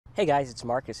Hey guys, it's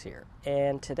Marcus here,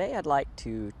 and today I'd like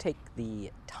to take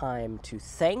the time to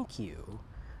thank you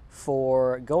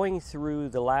for going through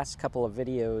the last couple of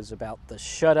videos about the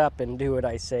Shut Up and Do What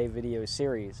I Say video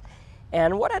series.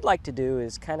 And what I'd like to do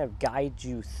is kind of guide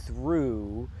you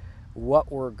through what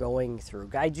we're going through,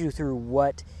 guide you through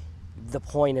what the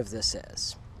point of this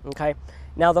is. Okay?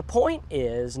 Now, the point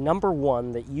is, number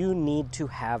one, that you need to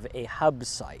have a hub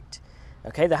site.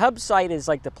 Okay? The hub site is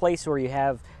like the place where you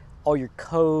have all your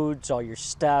codes, all your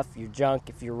stuff, your junk.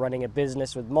 If you're running a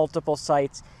business with multiple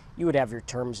sites, you would have your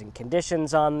terms and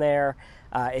conditions on there.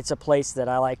 It's a place that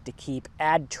I like to keep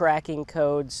ad tracking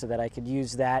codes so that I could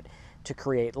use that to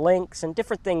create links and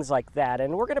different things like that.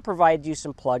 And we're going to provide you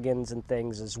some plugins and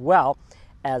things as well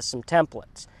as some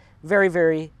templates. Very,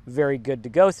 very, very good to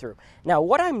go through. Now,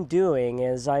 what I'm doing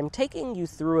is I'm taking you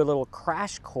through a little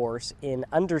crash course in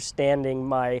understanding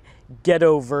my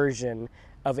ghetto version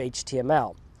of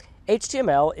HTML.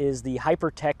 HTML is the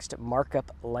hypertext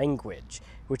markup language,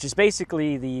 which is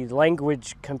basically the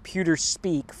language computer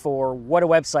speak for what a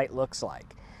website looks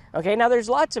like. Okay, now there's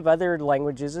lots of other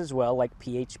languages as well, like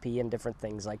PHP and different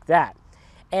things like that.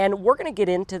 And we're going to get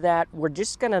into that. We're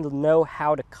just going to know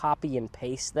how to copy and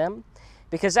paste them,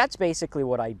 because that's basically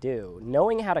what I do.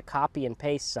 Knowing how to copy and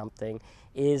paste something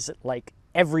is like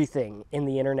everything in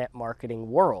the internet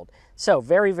marketing world. So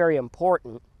very, very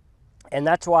important. And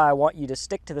that's why I want you to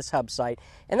stick to this hub site.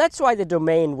 And that's why the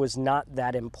domain was not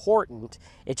that important.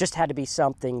 It just had to be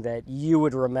something that you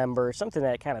would remember, something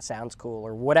that kind of sounds cool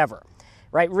or whatever,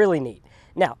 right? Really neat.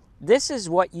 Now, this is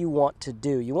what you want to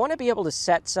do. You want to be able to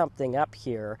set something up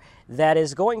here that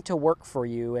is going to work for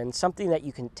you and something that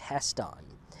you can test on.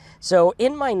 So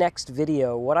in my next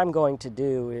video, what I'm going to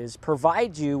do is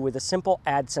provide you with a simple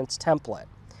AdSense template.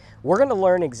 We're going to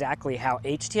learn exactly how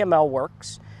HTML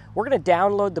works. We're going to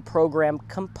download the program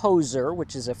Composer,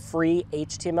 which is a free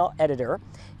HTML editor.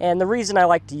 And the reason I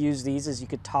like to use these is you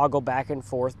could toggle back and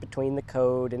forth between the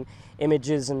code and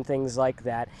images and things like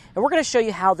that. And we're going to show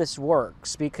you how this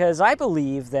works, because I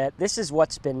believe that this is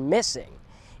what's been missing,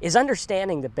 is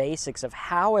understanding the basics of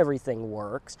how everything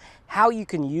works, how you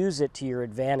can use it to your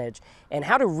advantage, and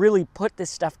how to really put this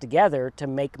stuff together to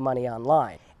make money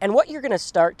online. And what you're going to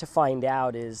start to find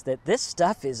out is that this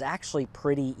stuff is actually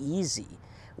pretty easy.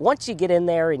 Once you get in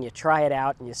there and you try it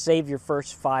out and you save your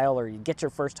first file, or you get your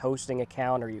first hosting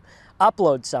account, or you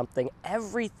upload something,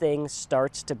 everything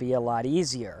starts to be a lot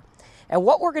easier. And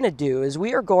what we're going to do is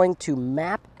we are going to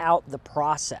map out the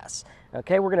process.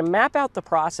 Okay, we're going to map out the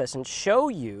process and show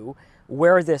you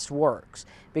where this works.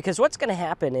 Because what's going to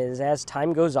happen is, as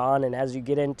time goes on and as you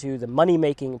get into the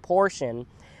money-making portion,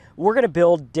 we're going to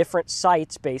build different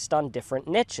sites based on different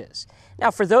niches.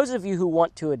 Now, for those of you who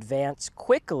want to advance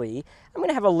quickly, I'm going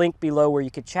to have a link below where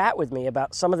you could chat with me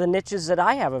about some of the niches that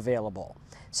I have available,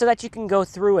 so that you can go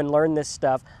through and learn this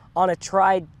stuff on a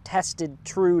tried, tested,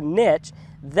 true niche.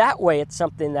 That way, it's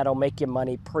something that'll make you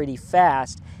money pretty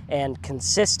fast and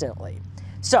consistently.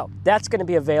 So that's going to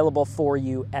be available for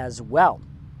you as well.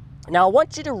 Now, I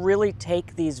want you to really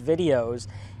take these videos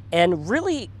and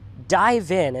really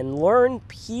dive in and learn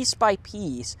piece by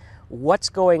piece what's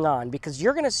going on, because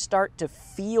you're going to start to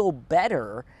feel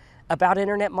better about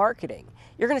internet marketing.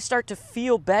 You're going to start to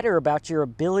feel better about your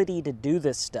ability to do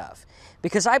this stuff,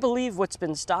 because I believe what's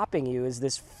been stopping you is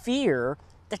this fear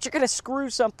that you're going to screw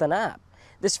something up,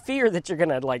 this fear that you're going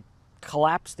to like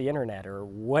collapse the internet or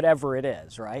whatever it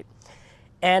is, right?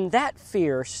 And that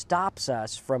fear stops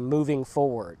us from moving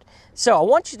forward. So I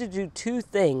want you to do two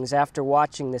things after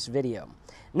watching this video.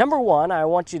 Number one, I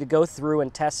want you to go through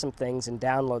and test some things and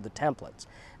download the templates.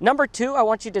 Number two, I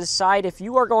want you to decide if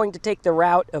you are going to take the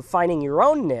route of finding your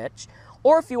own niche,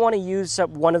 or if you want to use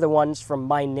one of the ones from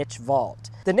my Niche Vault.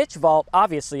 The Niche Vault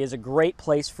obviously is a great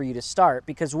place for you to start,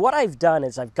 because what I've done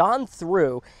is I've gone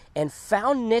through and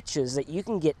found niches that you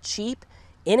can get cheap,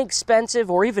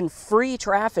 inexpensive, or even free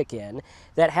traffic in,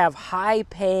 that have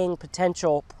high-paying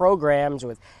potential programs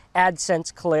with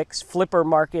AdSense clicks, flipper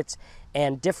markets,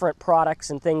 and different products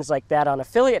and things like that on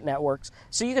affiliate networks,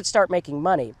 so you could start making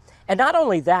money. And not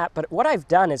only that, but what I've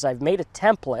done is I've made a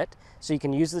template, so you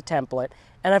can use the template,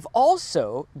 and I've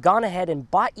also gone ahead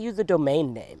and bought you the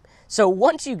domain name. So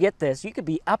once you get this, you could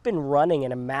be up and running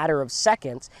in a matter of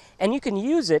seconds, and you can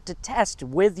use it to test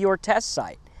with your test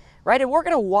site. Right, and we're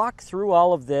going to walk through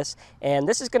all of this, and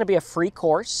this is going to be a free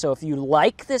course, so if you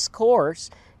like this course,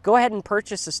 go ahead and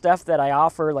purchase the stuff that I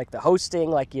offer, like the hosting,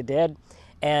 like you did,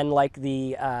 and like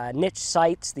the niche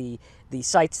sites, the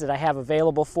sites that I have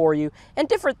available for you, and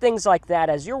different things like that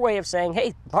as your way of saying,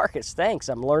 hey, Marcus, thanks,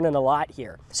 I'm learning a lot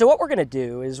here. So what we're going to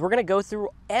do is we're going to go through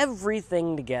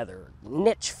everything together.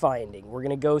 Niche finding, we're going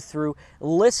to go through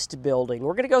list building,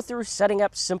 we're going to go through setting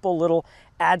up simple little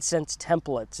AdSense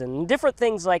templates and different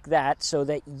things like that so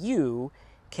that you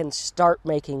can start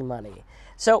making money.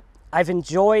 So I've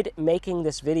enjoyed making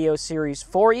this video series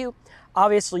for you.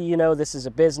 Obviously, you know this is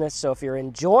a business, so if you're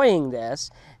enjoying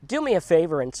this, do me a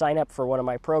favor and sign up for one of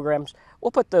my programs.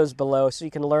 We'll put those below so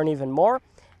you can learn even more,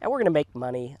 and we're going to make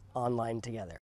money online together.